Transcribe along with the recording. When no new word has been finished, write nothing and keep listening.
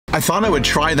I thought I would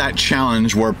try that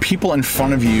challenge where people in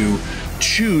front of you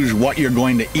choose what you're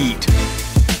going to eat.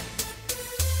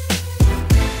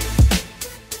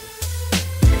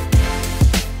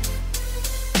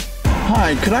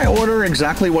 Hi, could I order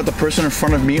exactly what the person in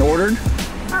front of me ordered?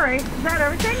 All right, is that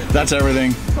everything? That's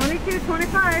everything.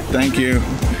 $22.25. Thank you.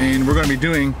 And we're going to be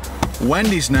doing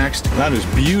Wendy's next. That is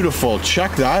beautiful.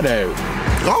 Check that out.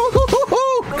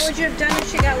 What would you have done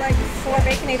if she got like 4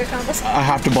 Baconator combos? I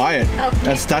have to buy it.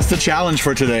 Okay. That's the challenge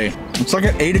for today. It's like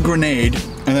it ate a grenade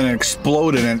and then it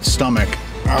exploded in its stomach.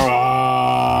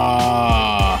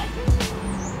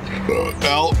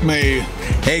 Help me.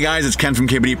 Hey guys, it's Ken from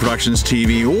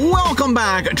KBDProductionsTV. Welcome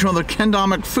back to another Ken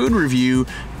Domik food review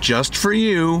just for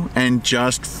you and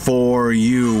just for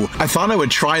you. I thought I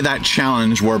would try that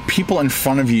challenge where people in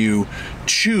front of you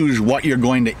choose what you're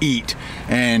going to eat.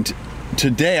 And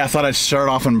today I thought I'd start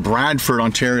off in Bradford,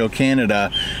 Ontario,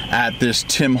 Canada at this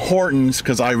Tim Hortons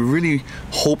because I really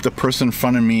hope the person in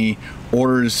front of me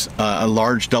orders a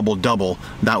large double-double.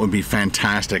 That would be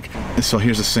fantastic. So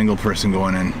here's a single person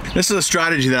going in. This is a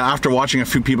strategy that after watching a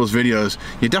few people's videos,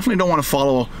 you definitely don't want to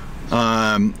follow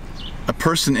a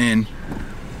person in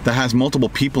that has multiple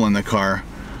people in the car.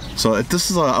 So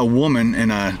this is a woman in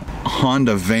a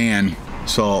Honda van.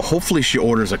 So hopefully she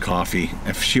orders a coffee.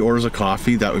 If she orders a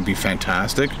coffee, that would be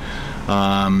fantastic.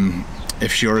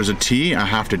 If she orders a tea, I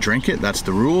have to drink it. That's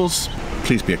the rules.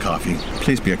 Please be a coffee.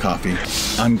 Please be a coffee.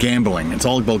 I'm gambling. It's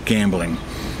all about gambling.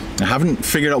 I haven't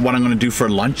figured out what I'm gonna do for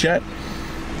lunch yet.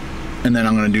 And then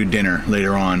I'm gonna do dinner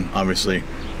later on, obviously.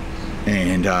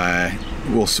 And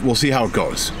we'll see how it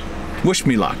goes. Wish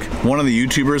me luck. One of the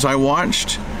YouTubers I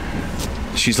watched,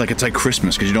 she's like, it's like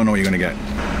Christmas because you don't know what you're gonna get.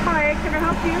 Hi, can I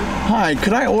help you? Hi,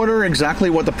 could I order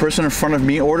exactly what the person in front of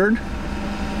me ordered?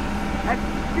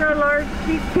 Extra large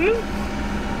sweet tea?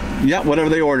 Yeah, whatever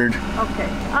they ordered. Okay.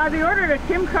 They ordered a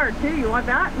Tim card too. You want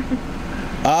that?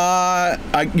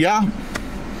 Yeah.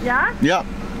 Yeah? Yeah.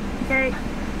 Okay.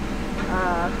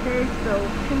 Okay, so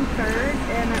Tim card,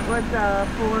 and it was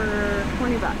for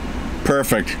 20 bucks.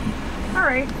 Perfect. All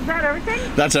right, is that everything?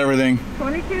 That's everything.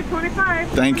 $22.25.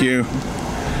 Thank you.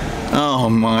 Oh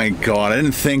my God, I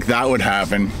didn't think that would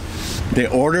happen. They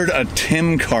ordered a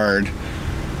Tim card.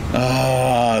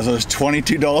 So it's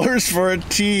 $22 for a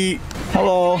tea.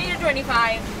 Hello.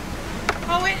 $25.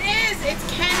 Oh, it is.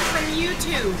 It's Ken from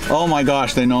YouTube. Oh my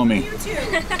gosh, they know me.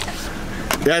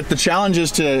 YouTube. Yeah, the challenge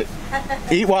is to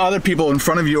eat what other people in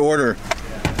front of you order.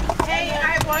 Hey,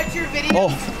 I watch your videos. Oh,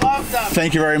 love them.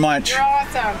 thank you very much. You're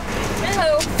awesome.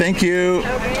 Hello. Thank you.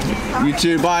 Okay. You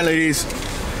too. Bye, ladies.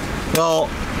 Well,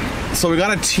 so we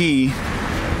got a tea.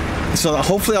 So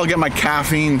hopefully I'll get my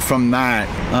caffeine from that.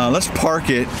 Let's park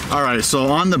it. All right, so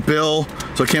on the bill,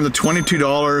 so it came to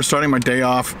 $22, starting my day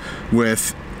off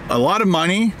with a lot of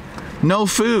money, no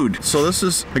food. So this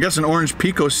is, I guess, an orange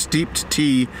pico steeped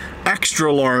tea,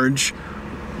 extra large,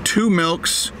 2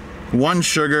 milks, 1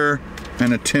 sugar,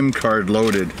 and a Tim card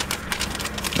loaded.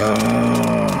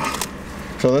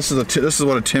 So this is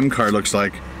what a Tim card looks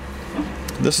like.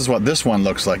 This is what this one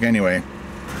looks like anyway.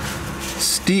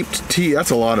 Steeped tea,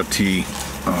 that's a lot of tea.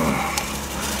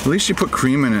 At least you put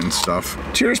cream in it and stuff.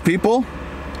 Cheers, people.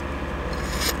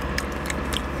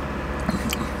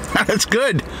 That's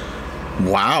good.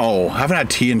 Wow, I haven't had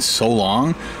tea in so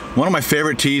long. One of my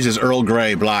favorite teas is Earl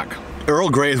Grey black. Earl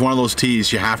Grey is one of those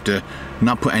teas you have to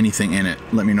not put anything in it.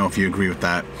 Let me know if you agree with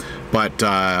that. But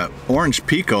orange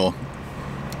pico,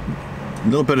 a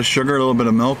little bit of sugar, a little bit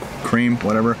of milk, cream,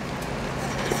 whatever.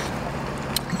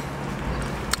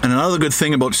 And another good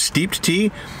thing about steeped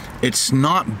tea, it's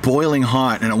not boiling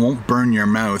hot and it won't burn your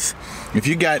mouth. If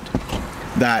you get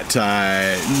that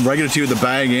regular tea with the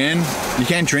bag in, you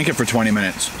can't drink it for 20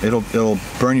 minutes. It'll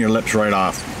burn your lips right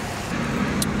off.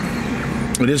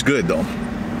 It is good though.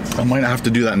 I might have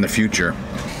to do that in the future.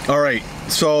 All right,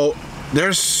 so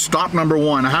there's stop number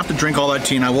 1. I have to drink all that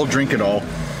tea and I will drink it all.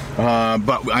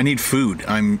 But I need food.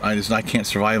 I can't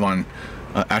survive on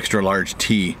extra large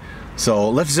tea.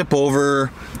 So let's zip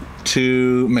over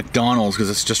to McDonald's because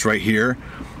it's just right here,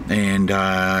 and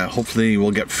hopefully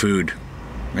we'll get food.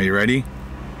 Are you ready?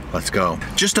 Let's go.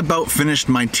 Just about finished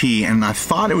my tea, and I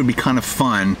thought it would be kind of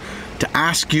fun to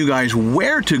ask you guys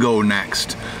where to go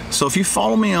next. So if you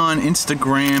follow me on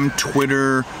Instagram,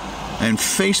 Twitter, and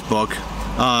Facebook,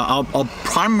 I'll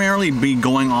primarily be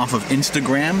going off of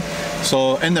Instagram.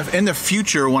 So in the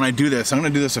future when I do this, I'm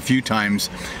gonna do this a few times.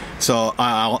 So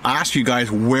I'll ask you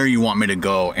guys where you want me to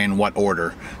go and what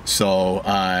order. So,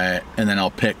 and then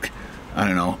I'll pick, I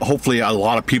don't know, hopefully a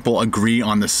lot of people agree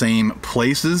on the same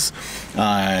places.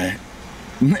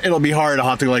 it'll be hard. I'll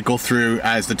have to like go through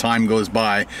as the time goes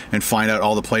by and find out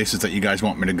all the places that you guys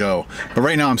want me to go. But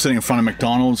right now I'm sitting in front of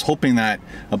McDonald's, hoping that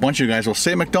a bunch of you guys will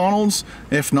say McDonald's.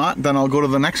 If not, then I'll go to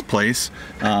the next place.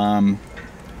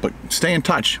 But stay in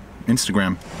touch,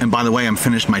 Instagram. And by the way, I'm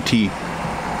finished my tea.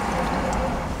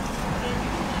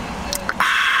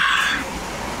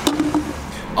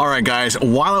 All right, guys,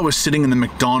 while I was sitting in the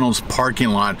McDonald's parking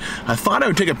lot, I thought I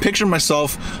would take a picture of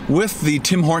myself with the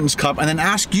Tim Hortons cup and then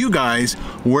ask you guys,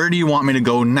 where do you want me to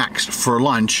go next for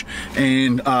lunch?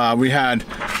 And we had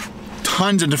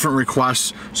tons of different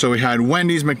requests. So we had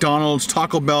Wendy's, McDonald's,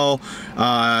 Taco Bell,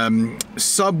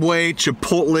 Subway,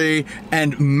 Chipotle,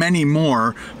 and many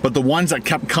more. But the ones that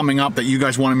kept coming up that you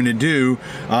guys wanted me to do,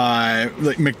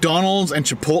 like McDonald's and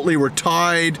Chipotle were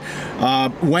tied.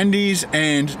 Wendy's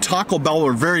and Taco Bell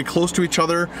were very close to each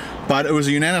other, but it was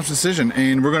a unanimous decision.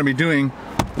 And we're gonna be doing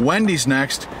Wendy's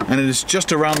next, and it is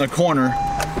just around the corner.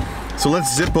 So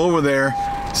let's zip over there,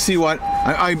 see what,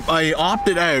 I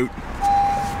opted out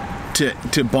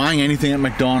to buying anything at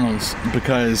McDonald's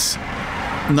because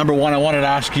number one, I wanted to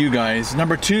ask you guys.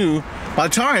 Number two, by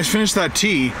the time I finished that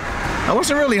tea, I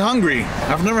wasn't really hungry.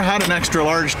 I've never had an extra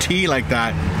large tea like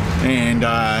that, and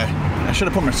I should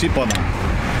have put my seatbelt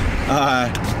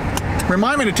on.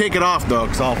 Remind me to take it off though,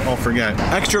 because I'll forget.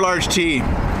 Extra large tea.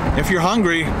 If you're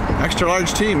hungry, extra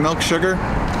large tea, milk, sugar,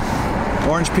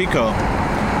 orange pico.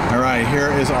 All right,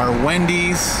 here is our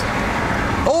Wendy's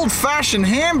old-fashioned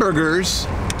hamburgers.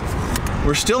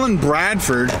 We're still in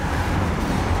Bradford.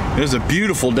 It is a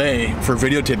beautiful day for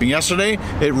videotaping. Yesterday,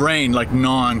 it rained like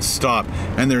non-stop,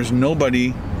 and there's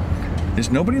nobody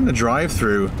in the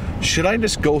drive-through. Should I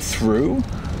just go through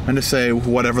and just say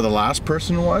whatever the last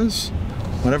person was?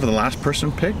 Whatever the last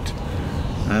person picked?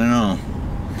 I don't know.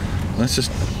 Let's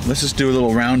just do a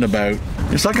little roundabout.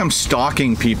 It's like I'm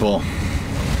stalking people.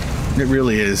 It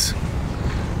really is.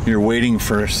 You're waiting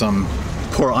for some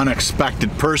poor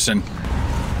unexpected person.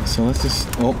 So let's just,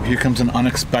 oh, here comes an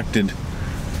unexpected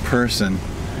person.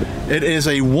 It is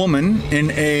a woman in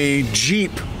a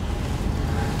Jeep.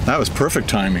 That was perfect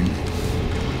timing.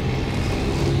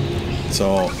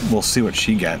 So we'll see what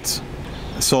she gets.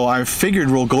 So I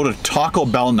figured we'll go to Taco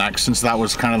Bell next, since that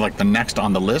was kind of like the next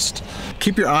on the list.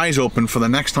 Keep your eyes open for the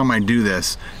next time I do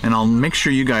this, and I'll make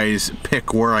sure you guys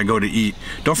pick where I go to eat.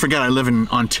 Don't forget I live in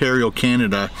Ontario,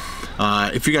 Canada.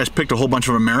 If you guys picked a whole bunch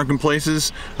of American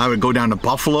places, I would go down to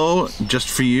Buffalo just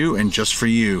for you and just for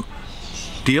you.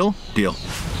 Deal? Deal.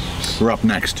 We're up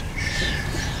next.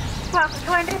 Welcome to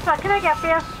Wendys. What can I get for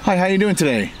you? Hi, how you doing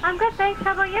today? I'm good, thanks.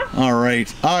 How about you? All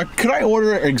right. Could I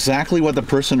order exactly what the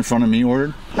person in front of me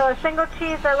ordered? So a single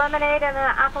cheese, a lemonade, and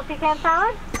an apple pecan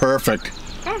salad? Perfect.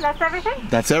 Okay, that's everything?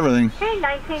 That's everything. Okay,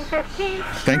 $19.15.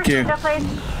 Thank you.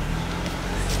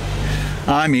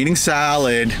 I'm eating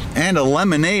salad and a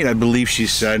lemonade, I believe she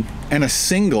said, and a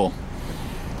single.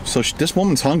 So this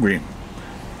woman's hungry.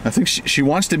 I think she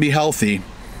wants to be healthy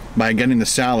by getting the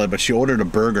salad, but she ordered a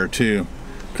burger too.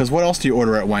 Because what else do you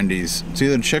order at Wendy's? It's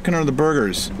either chicken or the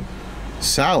burgers.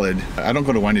 Salad? I don't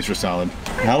go to Wendy's for salad.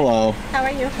 Hello. How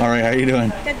are you? All right, how you doing?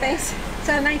 Good, thanks.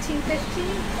 So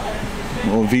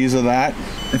 $19.15. We'll Visa that,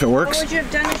 if it works. What would you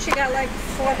have done if she got like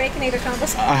 4 Baconator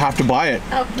combos? I have to buy it.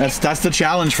 Okay. That's the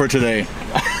challenge for today.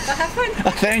 Well, have fun.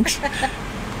 Thanks.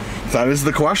 That is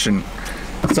the question.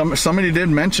 Somebody did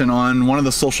mention on one of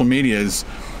the social medias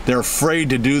they're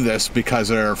afraid to do this because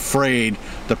they're afraid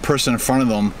the person in front of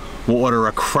them will order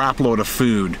a crap load of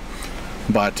food.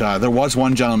 But there was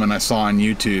one gentleman I saw on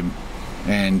YouTube,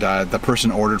 and the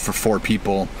person ordered for 4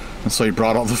 people, and so he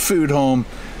brought all the food home.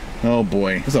 Oh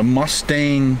boy, there's a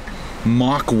Mustang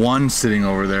Mach 1 sitting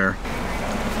over there.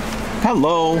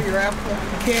 Hello. Your apple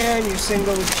pecan, your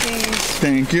single with cheese.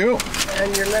 Thank you.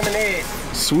 And your lemonade.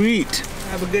 Sweet.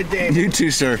 Have a good day. You too,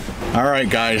 sir. All right,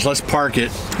 guys, let's park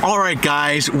it. All right,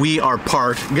 guys, we are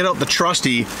parked. Get out the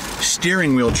trusty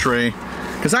steering wheel tray,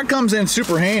 because that comes in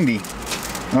super handy.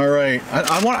 All right,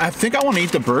 I think I want to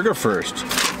eat the burger first.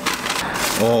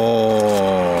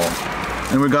 Oh,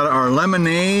 and we got our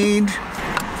lemonade.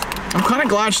 I'm kind of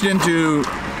glad she didn't do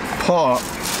pop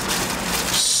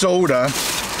soda.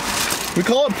 We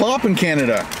call it pop in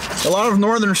Canada. A lot of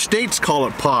northern states call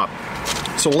it pop.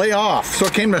 So lay off. So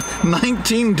it came to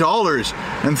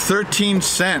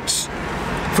 $19.13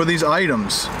 for these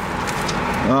items.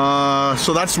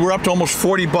 So we're up to almost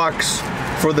 40 bucks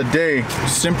for the day.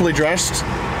 Simply dressed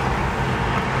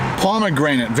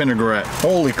pomegranate vinaigrette.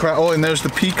 Holy crap. Oh, and there's the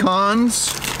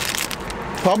pecans.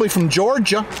 Probably from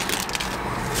Georgia.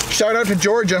 Shout out to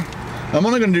Georgia. I'm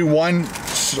only gonna do one.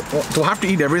 Do I have to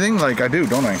eat everything? Like I do,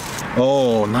 don't I?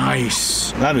 Oh,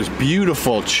 nice. That is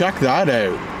beautiful. Check that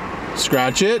out.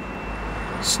 Scratch it.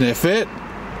 Sniff it.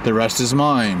 The rest is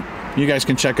mine. You guys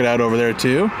can check it out over there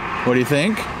too. What do you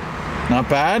think? Not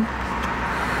bad?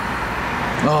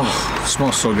 Oh, it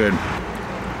smells so good.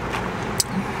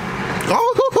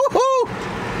 Oh,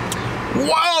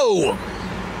 whoa!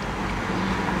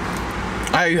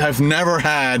 I have never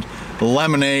had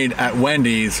lemonade at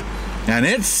Wendy's, and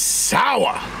it's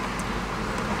sour.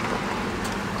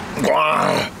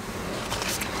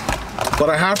 But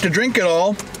I have to drink it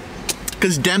all,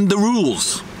 because dem the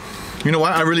rules. You know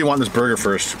what? I really want this burger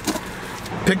first.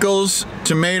 Pickles,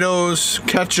 tomatoes,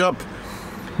 ketchup,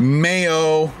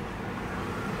 mayo,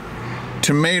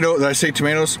 tomato. Did I say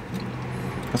tomatoes?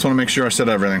 I just want to make sure I said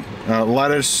everything.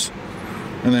 Lettuce,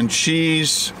 and then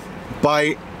cheese,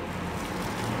 bite.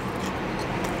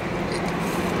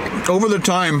 Over the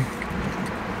time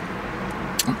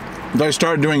that I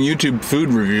started doing YouTube food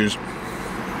reviews,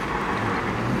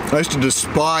 I used to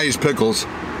despise pickles.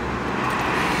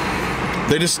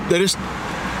 They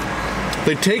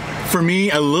take, for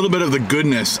me, a little bit of the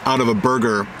goodness out of a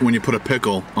burger when you put a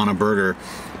pickle on a burger.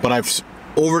 But I've,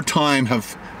 over time,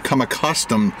 have come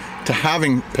accustomed to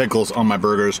having pickles on my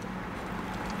burgers.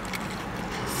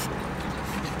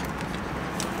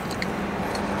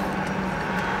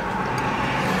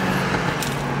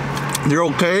 They're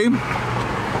okay.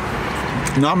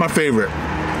 Not my favorite.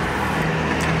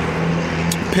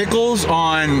 Pickles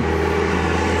on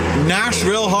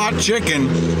Nashville hot chicken.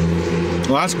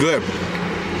 Well, that's good.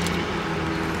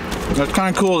 That's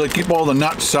kind of cool. They keep all the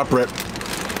nuts separate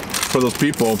for those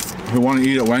people who want to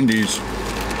eat at Wendy's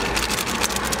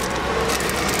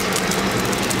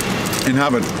and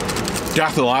have a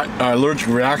allergic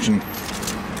reaction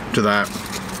to that.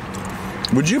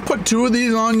 Would you put 2 of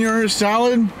these on your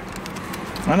salad?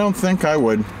 I don't think I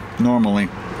would normally.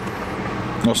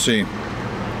 We'll see.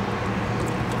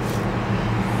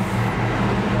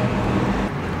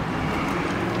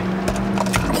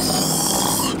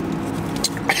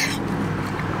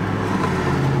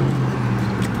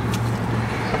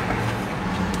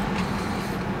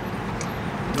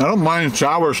 I don't mind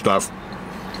sour stuff.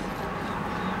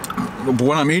 But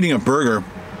when I'm eating a burger,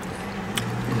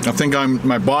 I think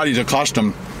my body's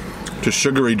accustomed to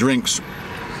sugary drinks.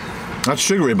 Not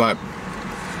sugary, but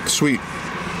sweet.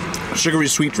 Sugary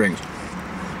sweet drinks.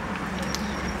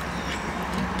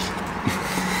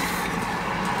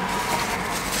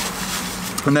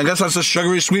 And I guess that's a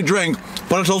sugary sweet drink,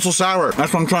 but it's also sour.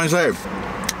 That's what I'm trying to say.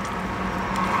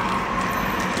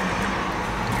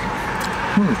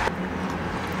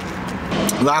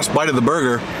 Last bite of the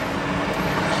burger.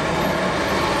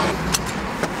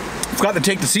 Forgot to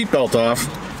take the seatbelt off.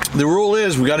 The rule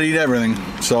is we gotta eat everything.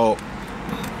 So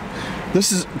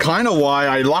this is kind of why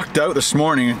I lucked out this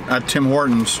morning at Tim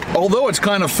Hortons. Although it's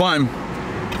kind of fun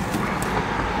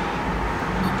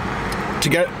to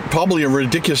get probably a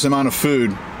ridiculous amount of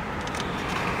food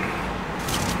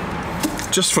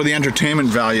just for the entertainment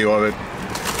value of it.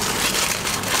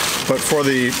 But for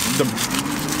the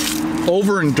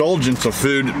overindulgence of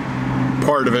food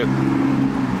part of it,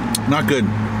 not good.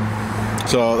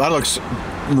 So that looks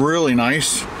really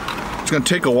nice. It's gonna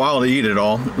take a while to eat it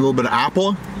all. A little bit of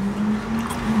apple,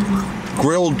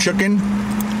 grilled chicken,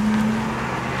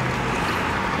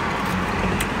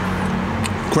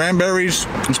 cranberries.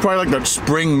 It's probably like that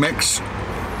spring mix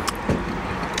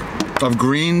of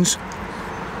greens.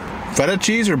 Feta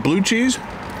cheese or blue cheese?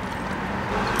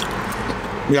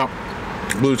 Yeah,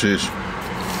 blue cheese.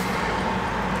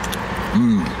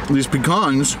 These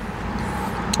pecans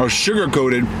are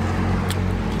sugar-coated.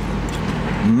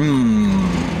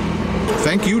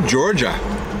 Thank you, Georgia.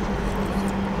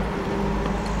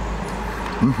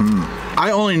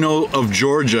 I only know of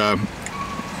Georgia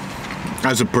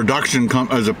as a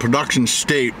production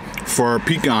state for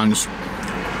pecans.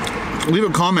 Leave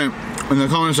a comment in the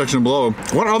comment section below.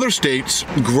 What other states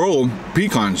grow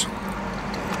pecans?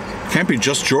 Can't be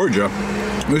just Georgia.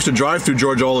 We used to drive through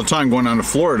Georgia all the time going down to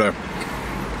Florida.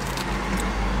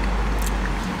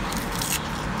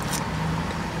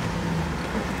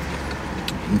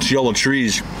 And see all the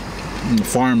trees and the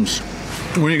farms.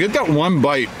 When you get that one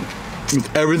bite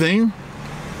with everything,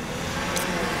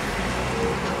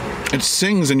 it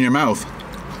sings in your mouth.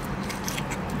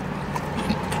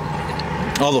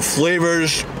 All the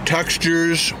flavors,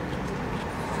 textures,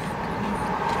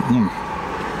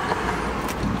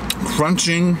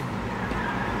 crunching,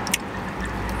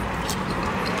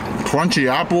 crunchy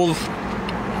apples.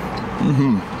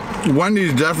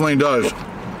 Wendy's definitely does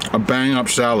a bang up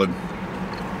salad.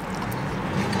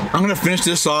 I'm gonna finish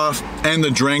this off and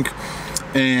the drink,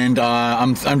 and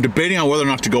I'm debating on whether or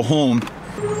not to go home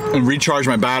and recharge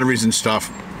my batteries and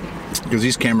stuff, because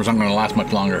these cameras aren't gonna last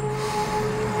much longer.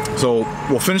 So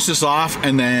we'll finish this off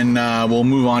and then we'll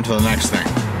move on to the next thing.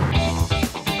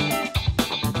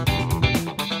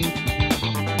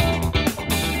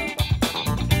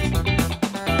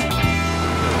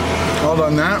 All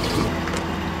done that.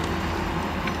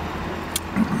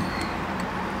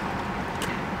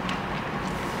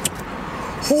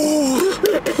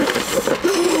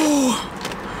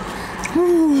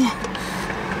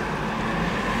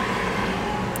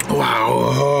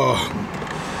 Wow,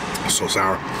 so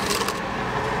sour.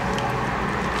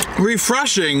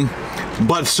 Refreshing,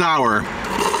 but sour.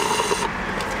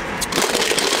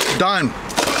 Done.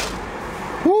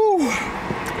 Woo.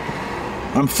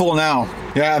 I'm full now.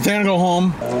 Yeah, I think I'm gonna go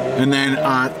home and then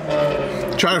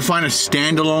try to find a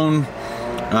standalone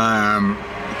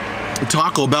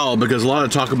Taco Bell, because a lot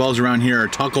of Taco Bells around here are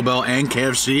Taco Bell and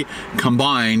KFC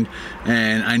combined,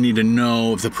 and I need to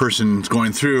know if the person's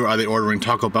going through, are they ordering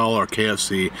Taco Bell or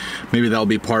KFC? Maybe that'll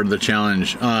be part of the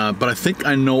challenge. But I think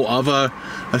I know of a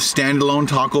standalone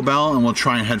Taco Bell, and we'll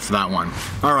try and head for that one.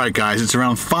 All right, guys, it's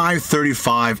around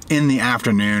 5:35 in the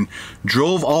afternoon.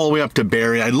 Drove all the way up to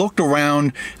Barrie. I looked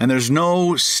around, and there's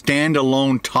no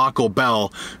standalone Taco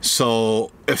Bell,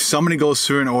 so if somebody goes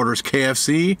through and orders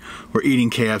KFC, we're eating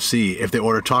KFC. If they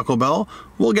order Taco Bell,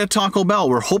 we'll get Taco Bell.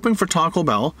 We're hoping for Taco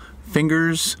Bell.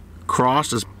 Fingers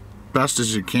crossed as best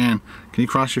as you can. Can you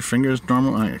cross your fingers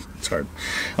normal? It's hard.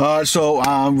 So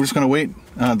we're just gonna wait.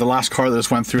 The last car that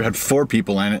just went through had 4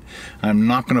 people in it. I'm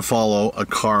not gonna follow a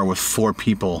car with 4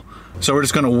 people. So we're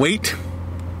just gonna wait,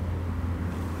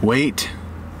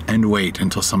 and wait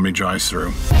until somebody drives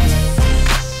through.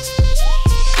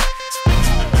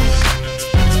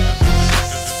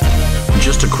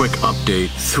 Just a quick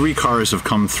update. 3 cars have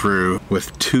come through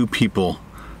with 2 people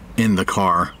in the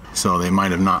car. So they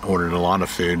might have not ordered a lot of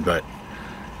food, but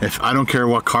if I don't care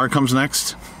what car comes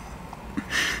next,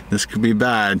 this could be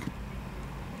bad.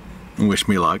 Wish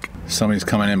me luck. Somebody's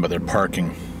coming in, but they're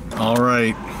parking. All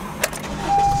right.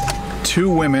 2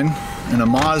 women and a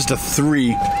Mazda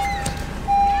 3.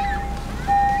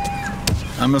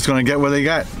 I'm just gonna get what they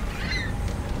got.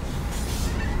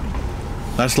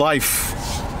 That's life.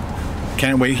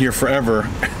 Can't wait here forever.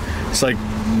 It's like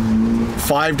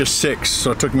 5 to 6,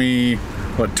 so it took me,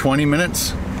 what, 20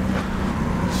 minutes?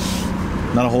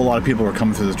 Not a whole lot of people were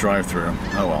coming through this drive-thru.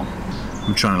 Oh well.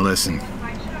 I'm trying to listen.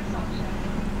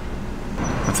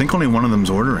 I think only one of them's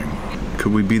ordering.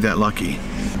 Could we be that lucky?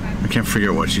 I can't figure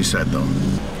out what she said though.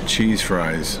 Cheese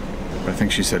fries. I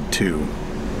think she said 2.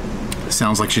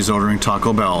 Sounds like she's ordering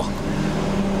Taco Bell.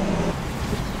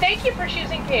 Thank you for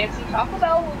choosing KFC. Taco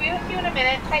Bell will be with you in a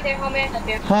minute. Hi there, how may I help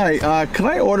you? Hi, can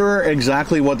I order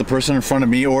exactly what the person in front of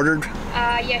me ordered?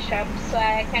 Yes, sure. So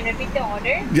I can repeat the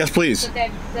order. Yes, please. So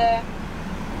that's the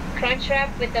crunch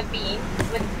wrap with a bean,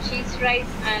 with cheese fries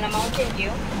and a Mountain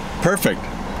Dew. Perfect.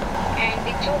 And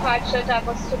the 2 hot shell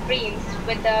taco supremes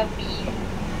with the bean.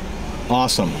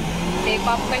 Awesome. The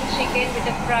popcorn chicken with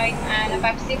the fries and a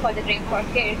Pepsi for the drink for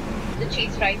kids. The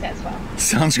cheese fries as well.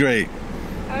 Sounds great.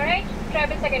 Alright,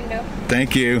 grab a second though.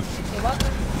 Thank you. You're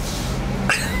welcome.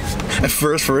 At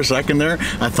first, for a second there,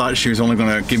 I thought she was only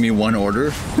going to give me 1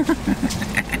 order.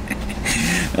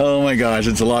 Oh my gosh,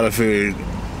 it's a lot of food.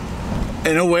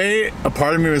 In a way, a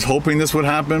part of me was hoping this would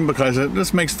happen because it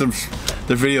just makes the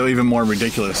video even more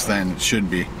ridiculous than it should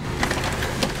be.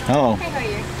 Hello. Hey, how are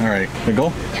you? All right, there you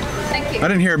go. Yeah, thank you. I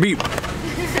didn't hear a beep.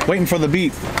 Waiting for the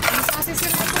beep. Sauces you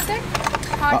like with it?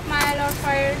 Hot, mild, or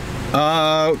fire?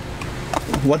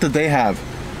 What did they have?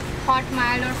 Hot,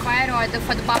 mild, or fire, or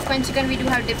for the popcorn chicken, we do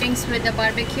have dippings with the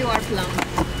barbecue or plum.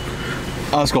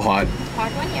 Let's go hot.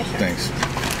 Hot one? Yeah, sure. Thanks.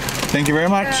 Thank you very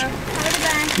much. Have a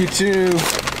good day. You too.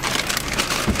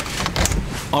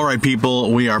 All right,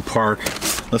 people, we are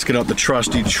parked. Let's get out the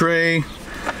trusty tray.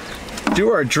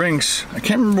 Do our drinks. I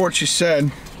can't remember what she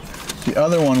said. The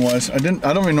other one was, I don't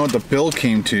even know what the bill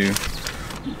came to.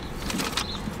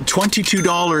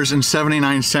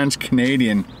 $22.79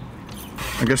 Canadian.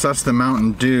 I guess that's the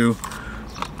Mountain Dew.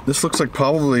 This looks like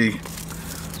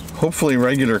hopefully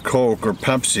regular Coke or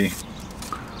Pepsi.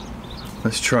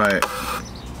 Let's try it.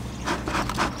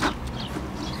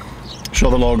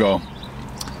 Show the logo.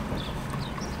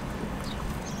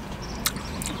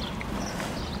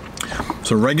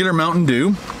 So regular Mountain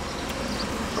Dew.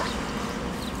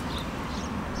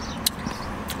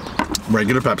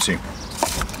 Regular Pepsi.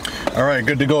 All right,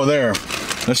 good to go there.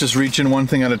 Let's just reach in one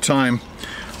thing at a time.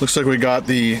 Looks like we got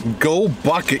the Go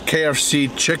Bucket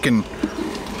KFC chicken.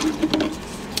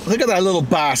 Look at that little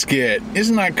basket.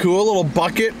 Isn't that cool? A little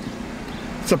bucket.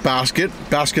 It's a basket.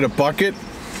 Basket of bucket.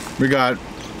 We got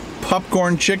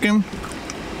popcorn chicken.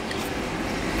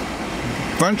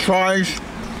 French fries.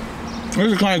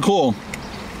 This is kind of cool.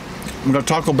 We got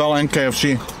Taco Bell and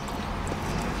KFC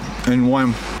in one.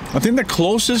 I think the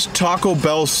closest Taco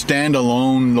Bell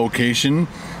standalone location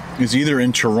is either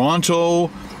in Toronto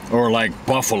or like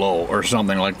Buffalo or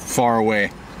something, like far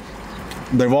away.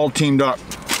 They've all teamed up.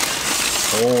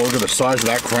 Oh, look at the size of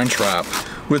that crunch wrap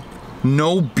with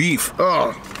no beef.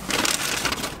 Ugh.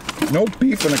 No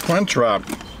beef in a crunch wrap.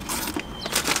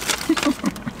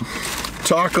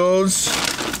 Tacos.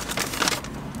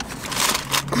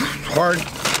 Hard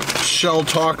shell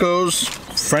tacos.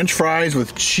 French fries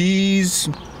with cheese.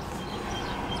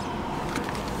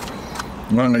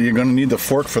 Well, you're gonna need the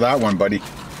fork for that one, buddy.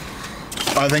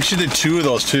 I think she did 2 of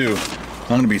those too.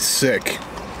 I'm gonna be sick.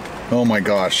 Oh my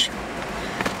gosh.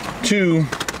 2.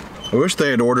 I wish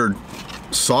they had ordered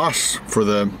sauce for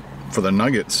the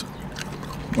nuggets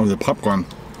or the popcorn.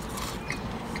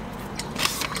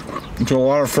 It's a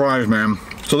lot of fries, man.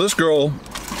 So this girl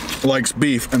likes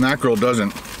beef and that girl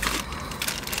doesn't.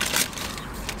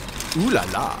 Ooh la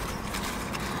la.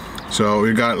 So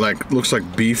we got like, looks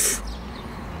like beef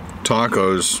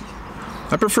tacos.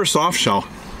 I prefer soft shell.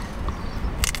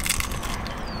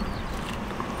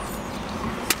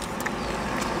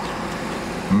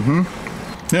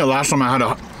 Yeah, last time I had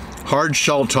a hard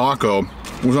shell taco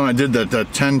was when I did the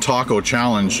 10 taco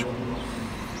challenge.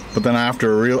 But then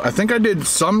after I think I did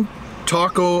some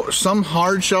taco, some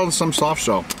hard shell, some soft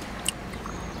shell.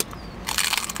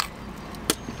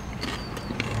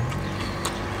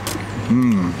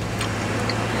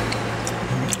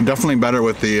 Definitely better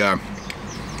with the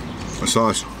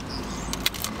sauce.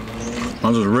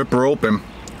 I'll just rip her open.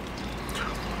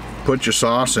 Put your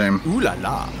sauce in. Ooh la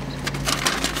la.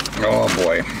 Oh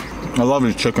boy. I love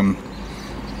his chicken.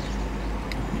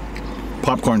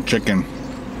 Popcorn chicken.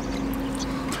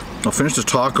 I'll finish this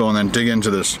taco and then dig into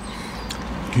this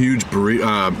huge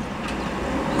burrito,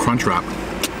 crunch wrap.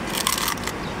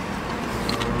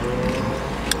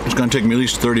 It's gonna take me at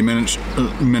least 30 minutes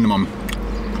minimum.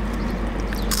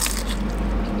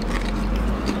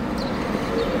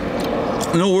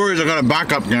 No worries, I got a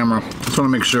backup camera. Just wanna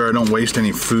make sure I don't waste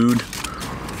any food.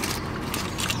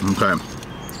 Okay.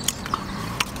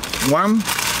 One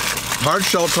hard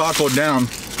shell taco down.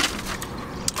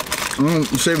 I'm gonna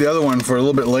save the other one for a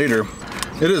little bit later.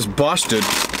 It is busted.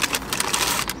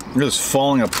 It is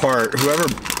falling apart. Whoever,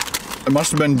 it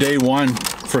must have been day 1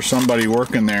 for somebody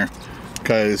working there,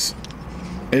 because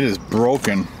it is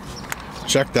broken.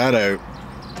 Check that out.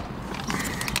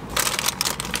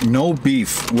 No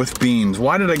beef with beans.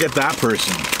 Why did I get that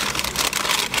person?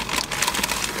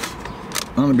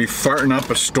 I'm gonna be farting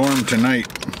up a storm tonight.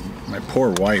 My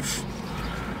poor wife.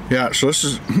 Yeah, so this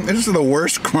is the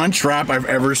worst crunch wrap I've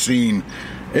ever seen.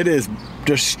 It is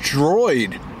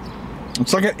destroyed.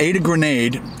 It's like it ate a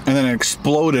grenade and then it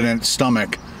exploded in its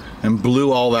stomach and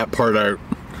blew all that part out.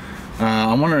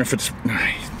 I'm wondering if it's.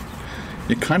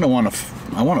 You kind of want to.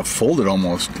 I want to fold it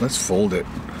almost. Let's fold it.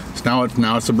 Now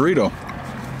it's a burrito.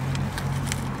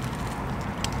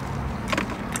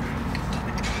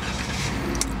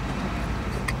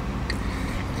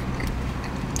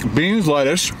 Beans,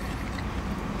 lettuce,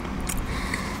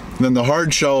 then the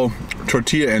hard shell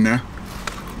tortilla in there.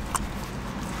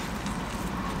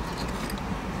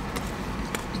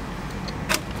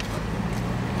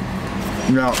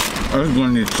 Yeah, I just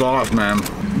gonna need sauce, man.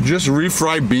 Just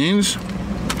refried beans.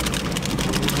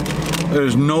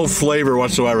 There's no flavor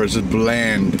whatsoever. It's just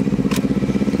bland.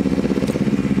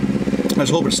 I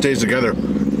just hope it stays together.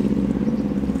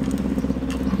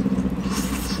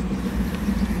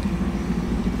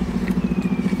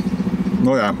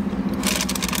 Oh yeah,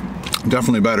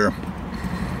 definitely better.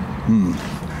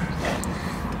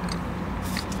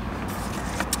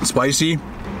 Spicy.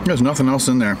 There's nothing else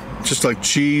in there. It's just like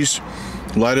cheese,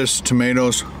 lettuce,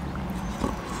 tomatoes.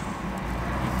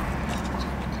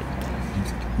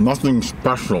 Nothing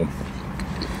special.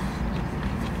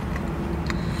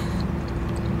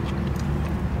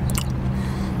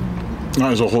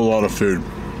 That is a whole lot of food.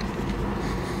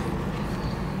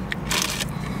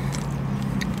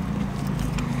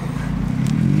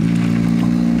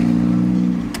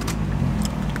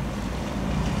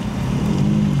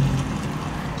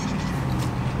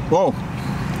 Whoa,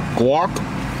 guac.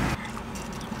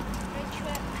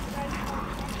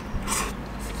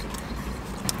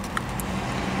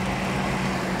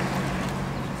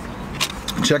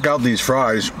 Check out these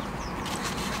fries.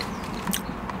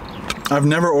 I've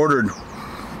never ordered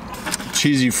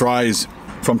cheesy fries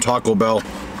from Taco Bell.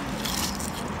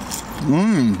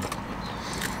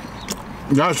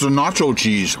 That's the nacho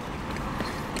cheese.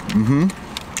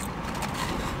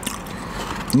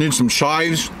 Need some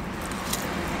chives.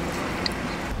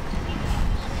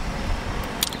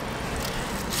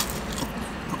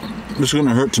 This is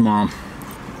gonna hurt tomorrow.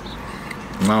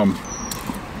 I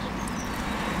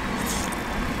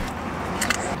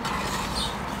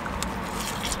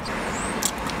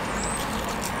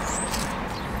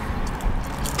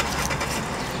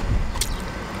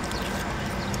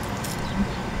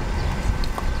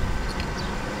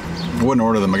wouldn't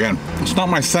order them again. It's not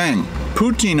my thing.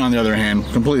 Poutine, on the other hand,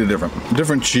 completely different.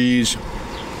 Different cheese,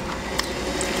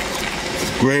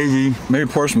 gravy. Maybe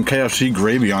pour some KFC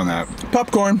gravy on that.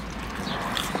 Popcorn.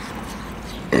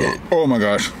 Oh my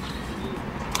gosh.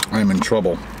 I am in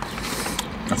trouble.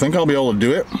 I think I'll be able to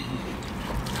do it.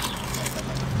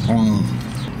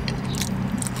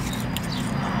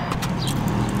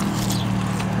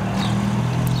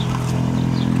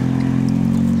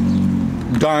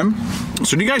 Done.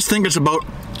 So do you guys think it's about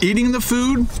eating the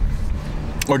food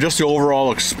or just the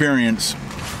overall experience?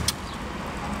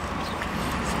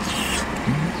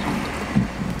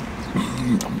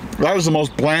 That is the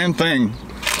most bland thing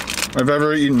I've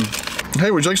ever eaten. Hey,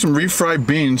 would you like some refried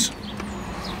beans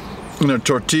in a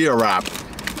tortilla wrap?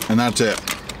 And that's it.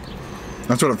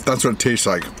 That's what it tastes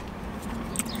like.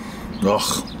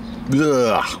 Ugh.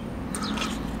 Ugh.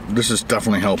 This is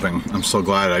definitely helping. I'm so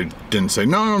glad I didn't say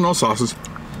no sauces.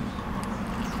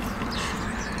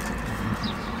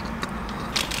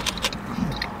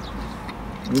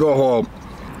 Oh.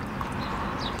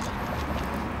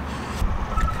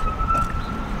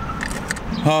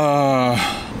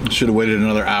 Should have waited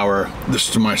another hour.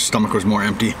 My stomach was more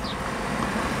empty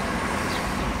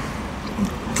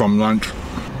from lunch.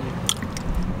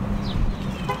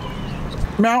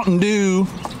 Mountain Dew.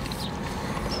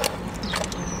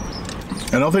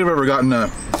 I don't think I've ever gotten a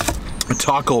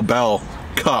Taco Bell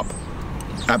cup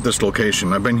at this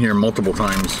location. I've been here multiple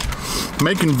times,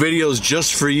 making videos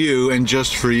just for you and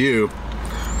just for you,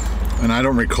 and I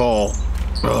don't recall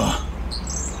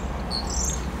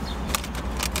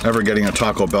ever getting a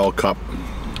Taco Bell cup.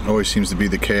 Always seems to be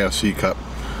the KFC cup.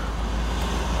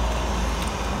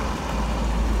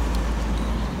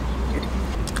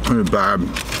 It's bad. I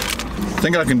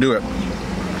think I can do it.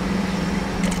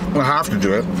 I have to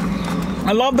do it.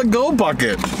 I love the Go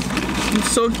Bucket.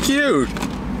 It's so cute.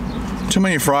 Too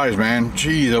many fries, man.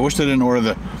 Jeez, I wish they didn't order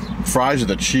the fries with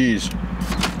the cheese,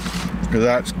 because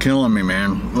that's killing me,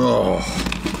 man. Oh,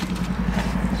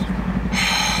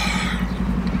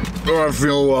 I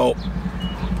feel well.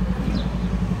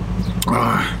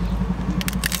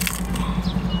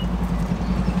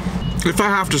 If I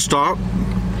have to stop,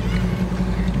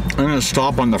 I'm gonna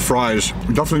stop on the fries.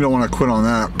 Definitely don't want to quit on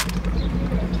that.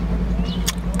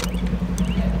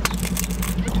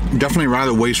 Definitely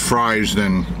rather waste fries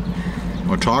than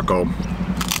a taco.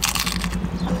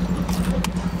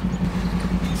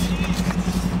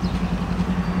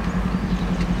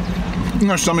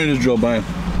 No, somebody just drove by.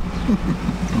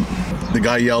 The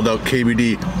guy yelled out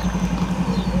KBD.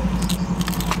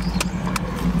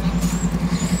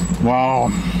 Wow.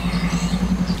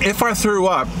 If I threw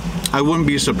up, I wouldn't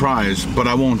be surprised, but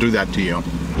I won't do that to you.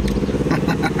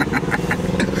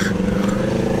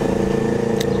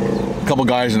 A couple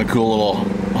guys in a cool little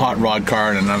hot rod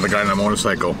car and another guy on a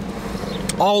motorcycle.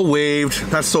 All waved.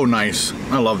 That's so nice.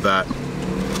 I love that.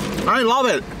 I love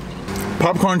it.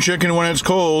 Popcorn chicken when it's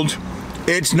cold,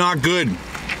 it's not good.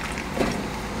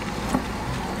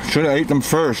 Should have ate them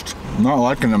first. I'm not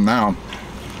liking them now.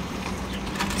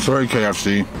 Sorry,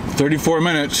 KFC. 34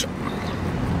 minutes.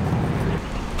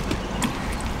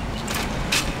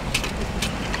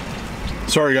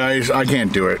 Sorry guys, I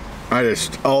can't do it.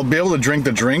 I'll be able to drink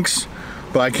the drinks,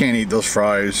 but I can't eat those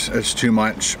fries. It's too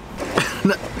much.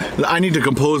 I need to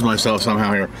compose myself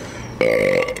somehow here.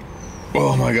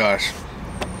 Oh my gosh.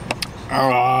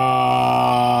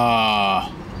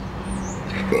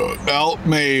 Help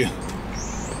me.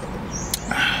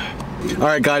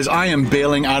 Alright guys, I am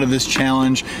bailing out of this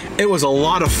challenge. It was a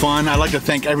lot of fun. I'd like to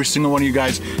thank every single one of you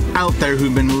guys out there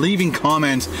who've been leaving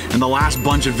comments in the last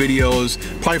bunch of videos,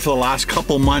 probably for the last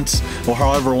couple months or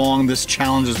however long this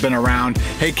challenge has been around.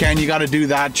 Hey Ken, you gotta do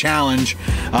that challenge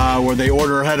where they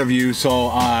order ahead of you, so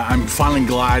I'm finally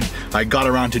glad I got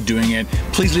around to doing it.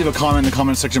 Please leave a comment in the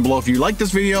comment section below if you like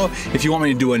this video, if you want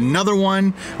me to do another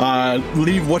one,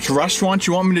 leave which restaurants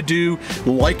you want me to do,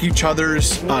 like each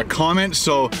other's comments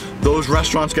so those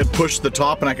restaurants get pushed to the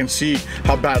top and I can see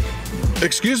how bad,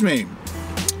 excuse me,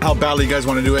 how badly you guys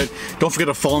want to do it. Don't forget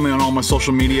to follow me on all my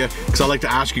social media, because I like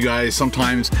to ask you guys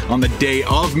sometimes on the day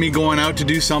of me going out to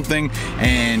do something,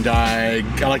 and I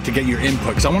like to get your input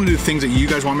because I want to do things that you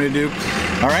guys want me to do.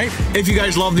 All right, if you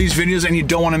guys love these videos and you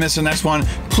don't want to miss the next one,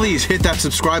 please hit that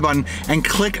subscribe button and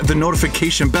click the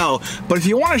notification bell. But if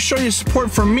you want to show your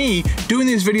support for me doing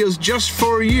these videos just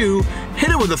for you, hit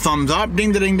it with a thumbs up,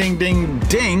 ding, ding, ding, ding,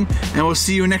 ding, and we'll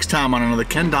see you next time on another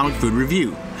Ken Domik food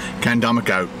review. Ken Domik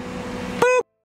out.